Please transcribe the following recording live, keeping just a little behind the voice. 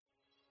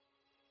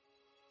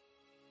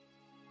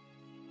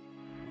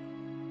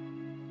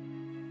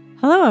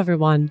Hello,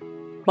 everyone.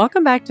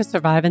 Welcome back to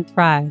Survive and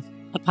Thrive,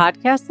 a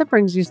podcast that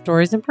brings you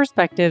stories and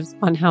perspectives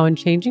on how in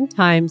changing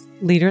times,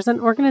 leaders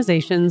and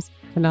organizations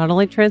can not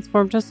only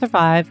transform to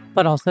survive,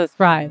 but also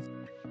thrive.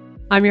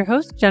 I'm your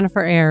host,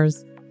 Jennifer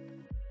Ayers.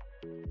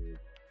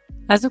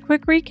 As a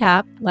quick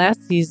recap,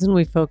 last season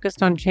we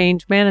focused on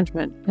change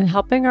management and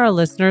helping our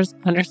listeners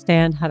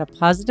understand how to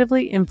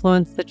positively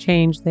influence the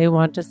change they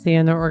want to see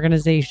in their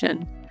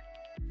organization.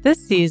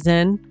 This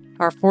season,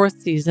 our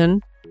fourth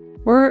season,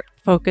 we're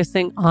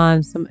focusing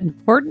on some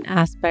important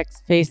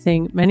aspects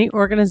facing many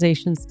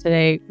organizations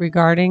today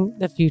regarding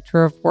the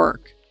future of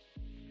work.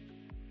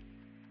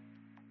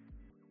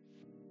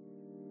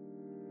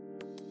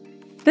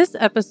 This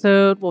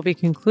episode will be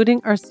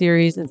concluding our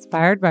series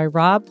inspired by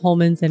Rob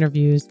Holman's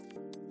interviews.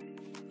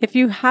 If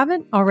you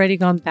haven't already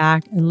gone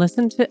back and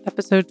listened to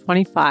episode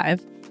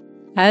 25,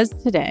 as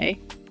today,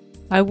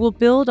 I will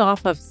build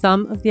off of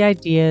some of the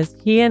ideas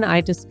he and I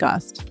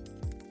discussed.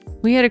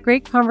 We had a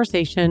great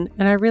conversation,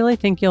 and I really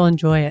think you'll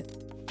enjoy it.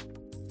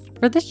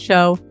 For this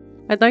show,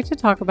 I'd like to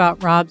talk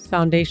about Rob's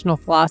foundational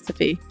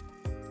philosophy,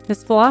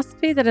 his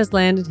philosophy that has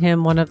landed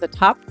him one of the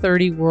top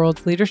 30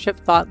 world's leadership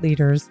thought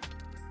leaders,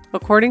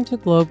 according to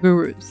Globe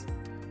Gurus.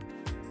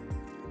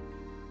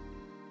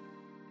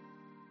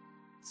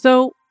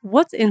 So,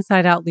 what's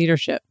inside-out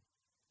leadership?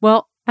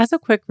 Well, as a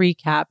quick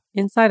recap,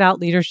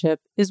 inside-out leadership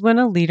is when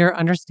a leader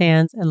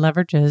understands and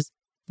leverages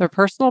their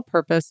personal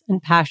purpose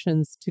and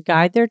passions to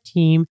guide their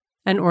team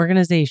and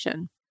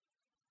organization.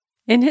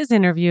 In his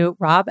interview,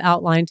 Rob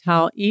outlined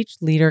how each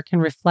leader can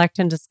reflect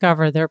and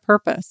discover their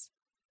purpose.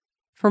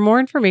 For more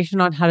information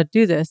on how to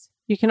do this,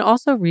 you can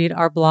also read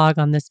our blog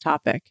on this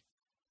topic.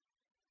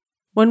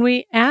 When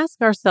we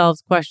ask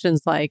ourselves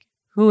questions like,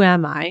 who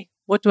am I?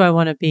 What do I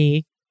want to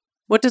be?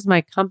 What does my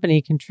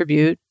company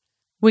contribute?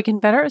 We can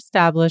better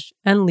establish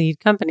and lead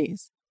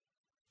companies.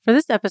 For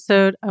this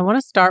episode, I want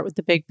to start with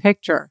the big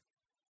picture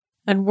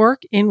and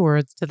work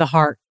inwards to the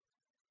heart.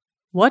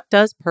 What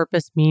does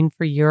purpose mean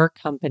for your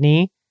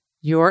company,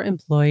 your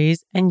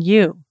employees, and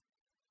you?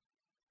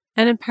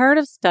 An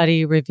imperative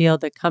study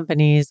revealed that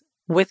companies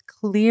with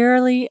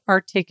clearly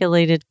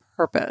articulated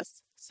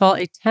purpose saw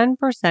a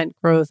 10%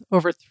 growth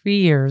over 3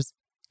 years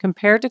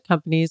compared to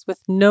companies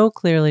with no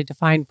clearly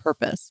defined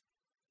purpose,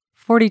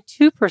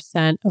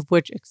 42% of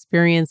which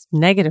experienced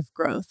negative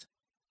growth.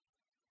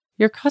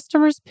 Your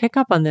customers pick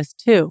up on this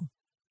too.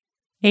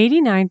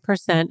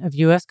 89% of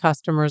U.S.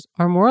 customers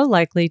are more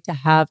likely to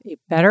have a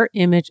better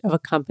image of a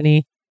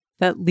company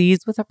that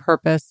leads with a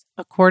purpose,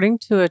 according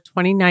to a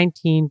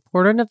 2019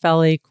 Porter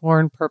Novelli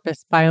Corn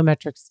Purpose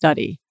Biometric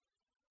study.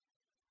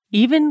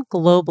 Even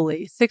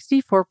globally,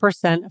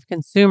 64% of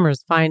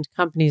consumers find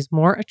companies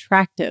more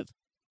attractive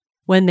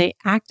when they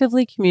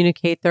actively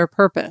communicate their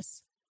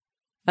purpose.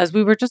 As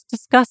we were just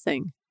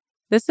discussing,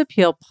 this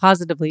appeal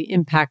positively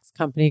impacts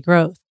company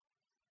growth.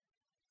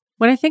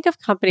 When I think of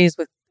companies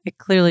with a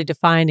clearly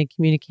defined and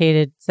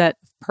communicated set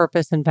of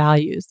purpose and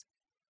values,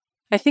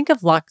 I think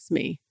of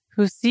Luxme,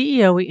 whose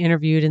CEO we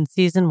interviewed in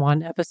Season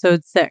 1,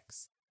 Episode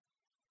 6.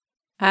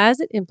 As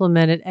it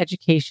implemented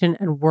education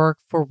and work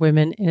for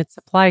women in its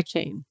supply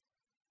chain.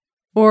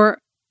 Or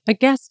a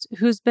guest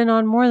who's been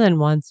on more than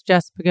once,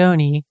 Jess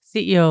Pagoni,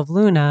 CEO of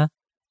Luna,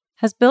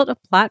 has built a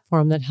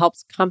platform that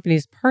helps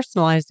companies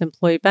personalize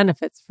employee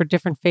benefits for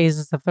different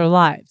phases of their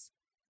lives.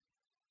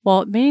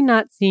 While it may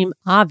not seem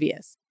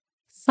obvious,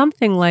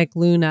 something like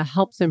Luna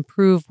helps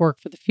improve work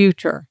for the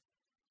future,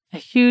 a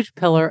huge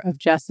pillar of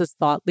Jess's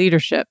thought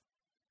leadership.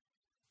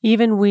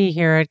 Even we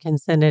here at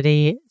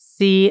Concinity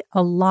see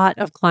a lot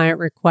of client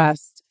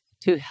requests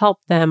to help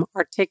them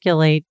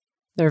articulate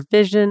their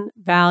vision,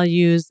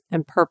 values,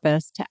 and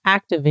purpose to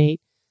activate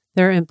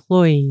their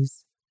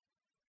employees.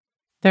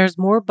 There's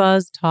more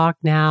buzz talk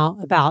now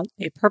about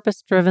a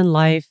purpose-driven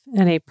life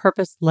and a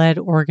purpose-led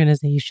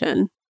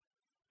organization.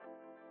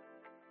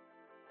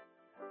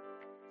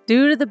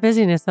 Due to the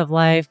busyness of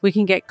life, we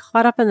can get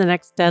caught up in the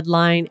next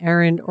deadline,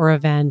 errand, or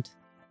event,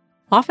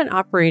 often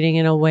operating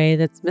in a way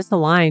that's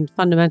misaligned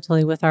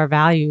fundamentally with our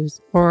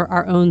values or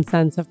our own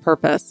sense of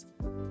purpose.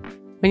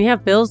 When you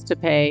have bills to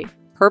pay,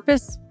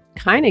 purpose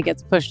kind of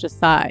gets pushed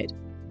aside.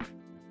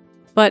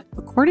 But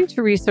according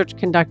to research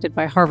conducted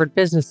by Harvard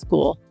Business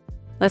School,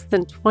 less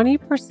than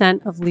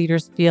 20% of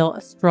leaders feel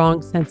a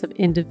strong sense of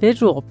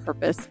individual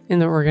purpose in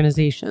their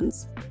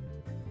organizations.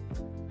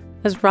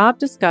 As Rob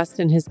discussed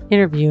in his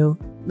interview,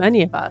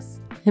 many of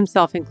us,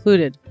 himself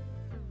included,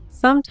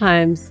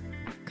 sometimes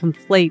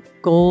conflate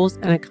goals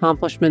and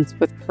accomplishments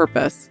with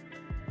purpose.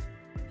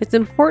 It's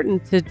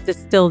important to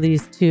distill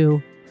these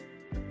two.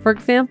 For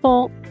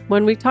example,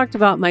 when we talked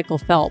about Michael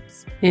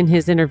Phelps in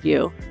his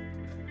interview,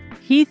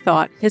 he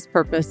thought his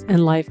purpose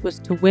in life was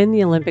to win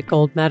the Olympic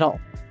gold medal.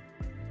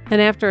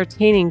 And after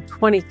attaining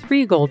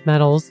 23 gold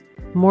medals,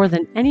 more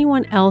than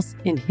anyone else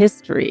in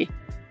history,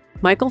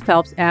 Michael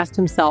Phelps asked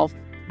himself,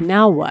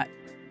 now what?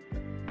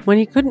 When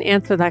he couldn't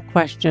answer that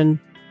question,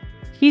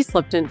 he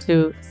slipped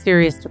into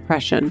serious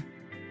depression.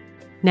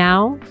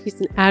 Now he's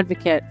an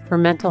advocate for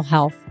mental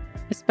health,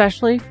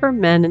 especially for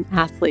men and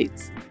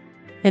athletes.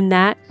 In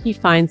that, he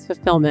finds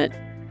fulfillment.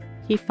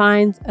 He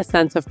finds a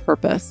sense of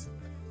purpose.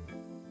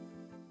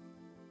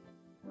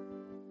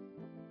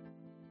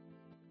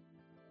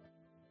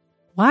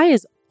 Why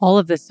is all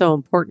of this so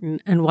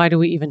important, and why do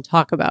we even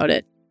talk about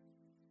it?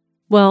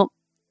 Well,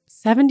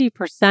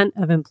 70%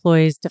 of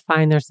employees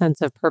define their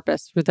sense of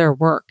purpose through their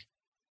work,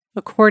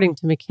 according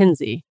to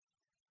McKinsey.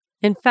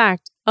 In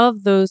fact,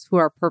 of those who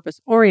are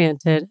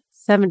purpose-oriented,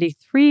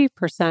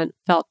 73%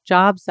 felt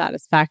job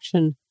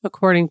satisfaction,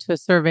 according to a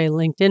survey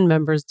LinkedIn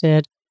members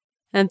did,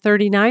 and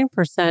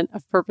 39%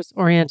 of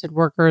purpose-oriented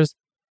workers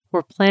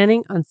were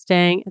planning on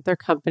staying at their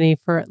company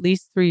for at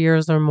least 3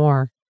 years or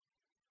more.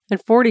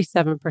 And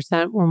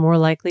 47% were more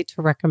likely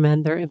to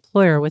recommend their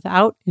employer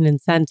without an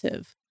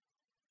incentive.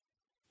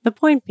 The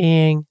point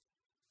being,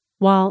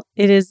 while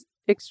it is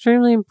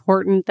extremely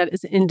important that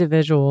as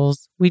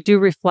individuals, we do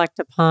reflect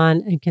upon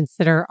and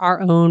consider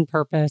our own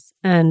purpose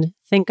and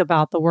think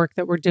about the work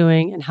that we're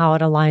doing and how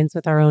it aligns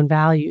with our own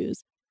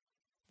values.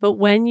 But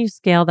when you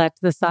scale that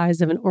to the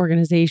size of an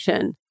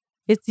organization,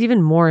 it's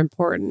even more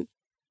important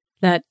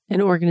that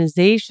an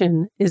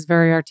organization is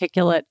very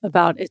articulate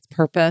about its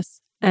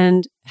purpose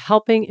and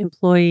helping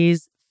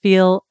employees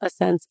feel a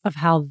sense of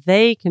how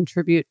they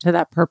contribute to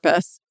that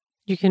purpose.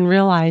 You can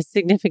realize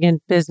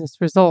significant business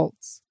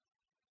results.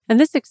 And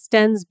this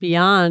extends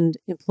beyond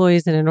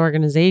employees in an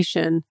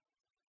organization.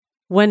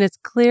 When it's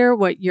clear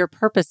what your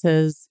purpose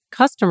is,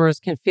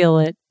 customers can feel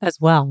it as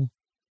well.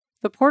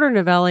 The Porter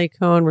Novelli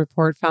Cohen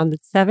report found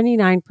that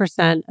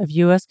 79% of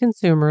U.S.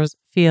 consumers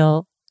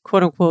feel,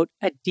 quote unquote,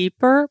 a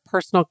deeper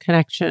personal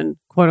connection,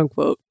 quote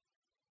unquote,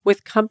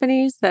 with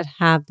companies that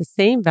have the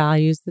same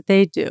values that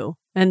they do,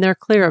 and they're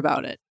clear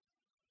about it.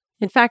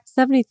 In fact,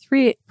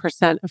 73%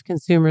 of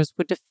consumers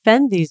would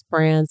defend these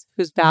brands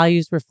whose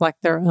values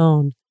reflect their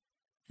own.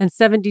 And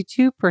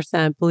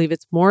 72% believe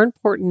it's more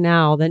important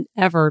now than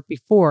ever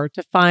before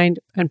to find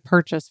and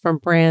purchase from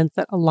brands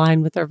that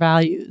align with their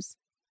values.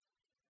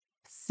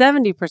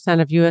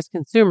 70% of U.S.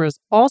 consumers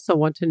also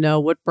want to know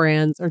what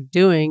brands are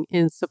doing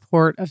in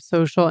support of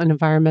social and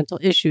environmental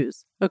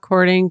issues,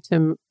 according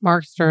to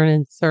Mark Stern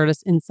and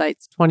Certus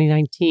Insights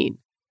 2019.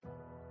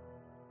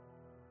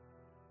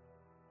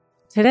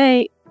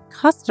 Today,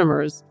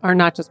 customers are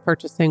not just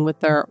purchasing with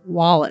their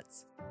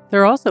wallets,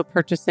 they're also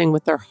purchasing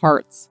with their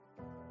hearts.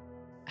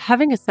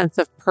 Having a sense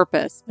of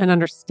purpose and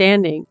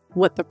understanding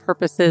what the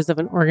purpose is of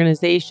an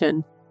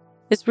organization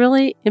is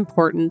really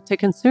important to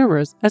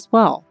consumers as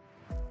well.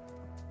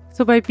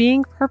 So by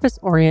being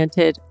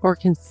purpose-oriented or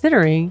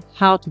considering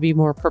how to be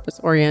more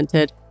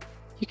purpose-oriented,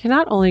 you can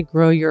not only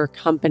grow your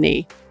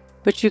company,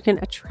 but you can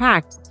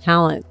attract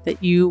talent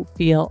that you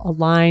feel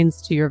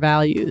aligns to your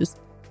values,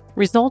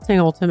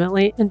 resulting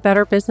ultimately in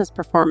better business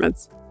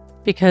performance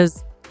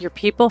because your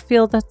people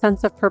feel that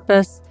sense of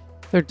purpose,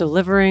 they're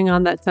delivering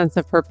on that sense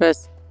of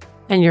purpose,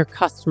 and your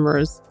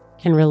customers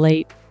can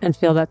relate and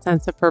feel that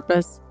sense of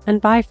purpose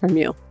and buy from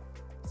you.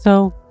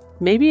 So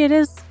maybe it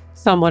is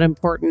somewhat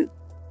important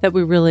that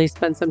we really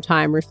spend some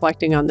time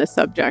reflecting on this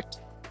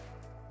subject.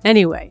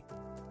 Anyway,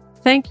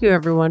 thank you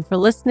everyone for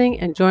listening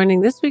and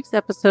joining this week's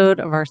episode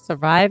of our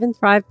Survive and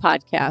Thrive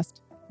podcast.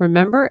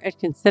 Remember, at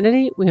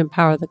Concinity, we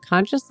empower the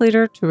conscious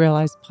leader to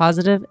realize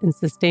positive and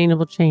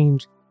sustainable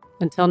change.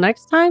 Until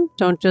next time,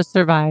 don't just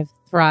survive,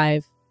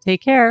 thrive.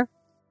 Take care.